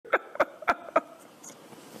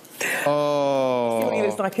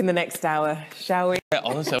looks like in the next hour, shall we?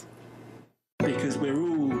 Because we're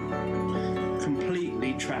all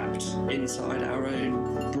completely trapped inside our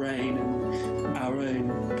own brain and our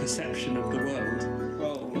own perception of the world.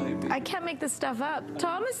 Well, maybe. I can't make this stuff up.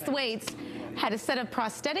 Thomas Thwaites had a set of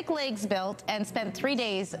prosthetic legs built and spent 3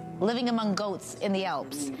 days living among goats in the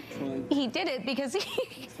Alps. He did it because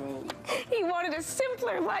he wanted a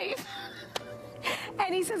simpler life.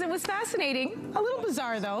 And he says it was fascinating, a little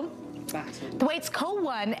bizarre though. Thwaites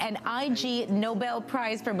co-won an IG Nobel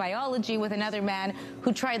Prize for Biology with another man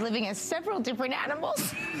who tried living as several different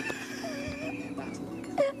animals.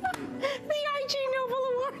 The IG Nobel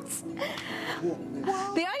Awards.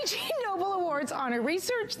 The IG Nobel Awards honor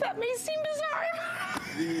research that may seem bizarre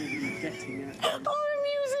or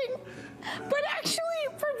amusing, but actually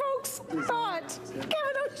provokes thought.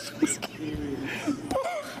 Kevin O'Shea.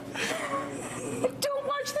 Don't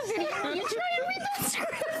watch the video. You try and read that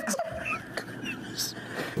script.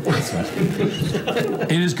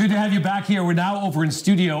 It is good to have you back here. We're now over in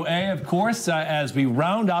Studio A, of course, as we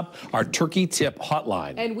round up our turkey tip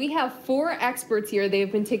hotline. And we have 4 experts here.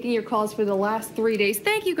 They've been taking your calls for the last 3 days.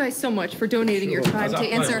 Thank you guys so much for donating your time to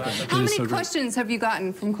answer. How many questions have you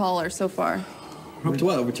gotten from callers so far? Up to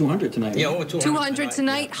what, over 200 tonight? Yeah, over 200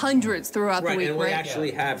 tonight, hundreds throughout the week, and we right?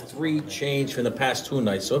 actually have 3 change from the past 2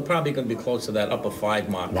 nights, so it's probably going to be close to that upper 5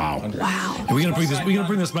 mark. Wow. Wow. We're gonna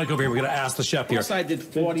bring this mic over here. We're gonna ask the chef here. Yes, I did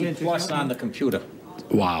 40 plus on the computer.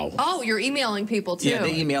 Wow. Oh, you're emailing people too. Yeah,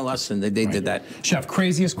 they email us and they did that. Chef,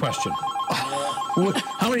 craziest question.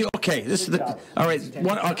 How many? Okay, this is the. All right,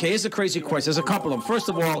 okay, here's a crazy question. There's a couple of them. First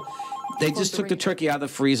of all, they just took the turkey out of the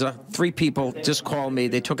freezer. 3 people just called me.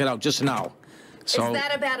 They took it out just now. So is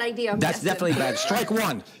that a bad idea? That's definitely bad. Strike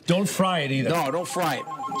 1. Don't fry it either. No, don't fry it.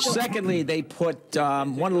 Secondly, they put,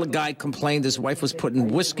 one little guy complained his wife was putting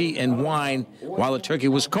whiskey and wine while the turkey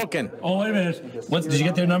was cooking. Oh, wait a minute. Did you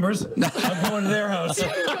get their numbers? I'm going to their house.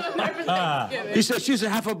 He said she used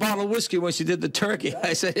half a bottle of whiskey when she did the turkey.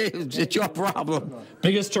 I said, hey, it's your problem.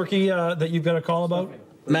 Biggest turkey that you've got a call about?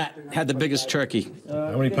 Matt had the biggest turkey.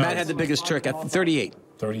 How many pounds? Matt had the biggest turkey, 38.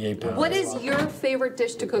 38 pounds. What is your favorite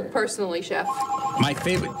dish to cook personally, Chef? My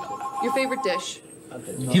favorite. Your favorite dish?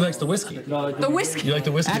 He likes the whiskey. The whiskey? You like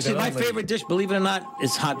the whiskey? Actually, my favorite dish, believe it or not,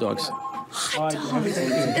 is hot dogs. Hot dogs.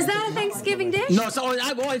 Is that a Thanksgiving dish? No,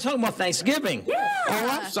 I'm only talking about Thanksgiving. Yeah. Oh,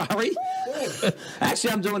 I'm sorry.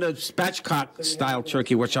 Actually, I'm doing a spatchcock style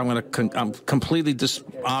turkey, which I'm completely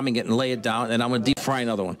disarming it and lay it down, and I'm going to deep fry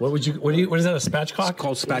another one. What is that, a spatchcock? It's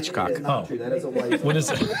called spatchcock. Oh. What is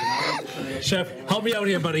it? Chef, help me out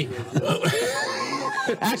here, buddy.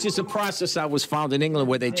 Actually, it's a process that was found in England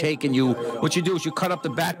where they take and what you do is you cut up the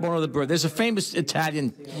backbone of the bird. There's a famous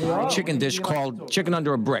Italian chicken dish called chicken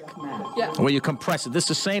under a brick, where you compress it. This is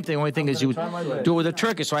the same thing. The only thing is you do it with a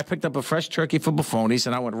turkey. So I picked up a fresh turkey for Buffoni's,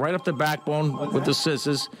 and I went right up the backbone with the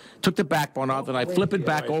scissors, took the backbone out, then I flip it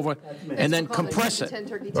back over, and then compress it.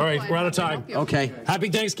 All right, we're out of time. Okay. Happy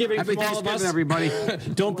Thanksgiving Happy from all of us. everybody.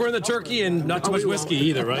 Don't burn the turkey and not too much whiskey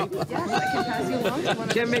either, right?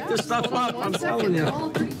 Can't make this stuff up, I'm telling you.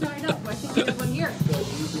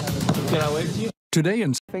 Today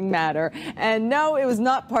in matter. And no, it was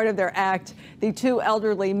not part of their act. The 2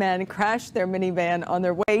 elderly men crashed their minivan on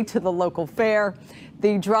their way to the local fair.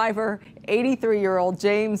 The driver, 83-year-old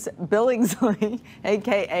James Billingsley,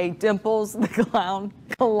 a.k.a. Dimples the Clown,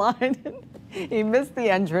 collided. He missed the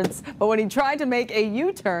entrance, but when he tried to make a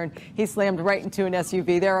U-turn, he slammed right into an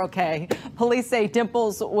SUV. They're okay. Police say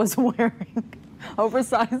Dimples was wearing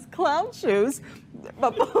oversized clown shoes,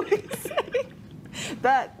 but police say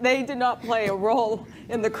that they did not play a role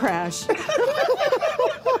in the crash.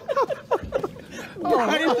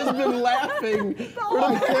 Brian has been laughing for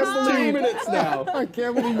the past 2 minutes now. I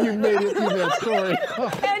can't believe you made it through that story.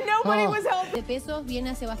 And nobody was helping. De pesos viene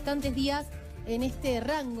hace bastantes días en este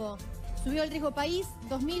rango. Subió el riesgo país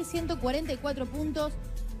 2.144 puntos,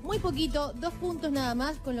 muy poquito, 2 puntos nada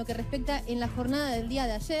más con lo que respecta en la jornada del día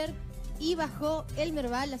de ayer, y bajó el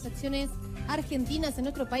Merval, las acciones argentinas en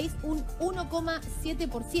nuestro país, un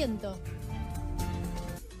 1,7%.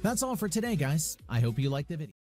 That's all for today, guys. I hope you liked the video.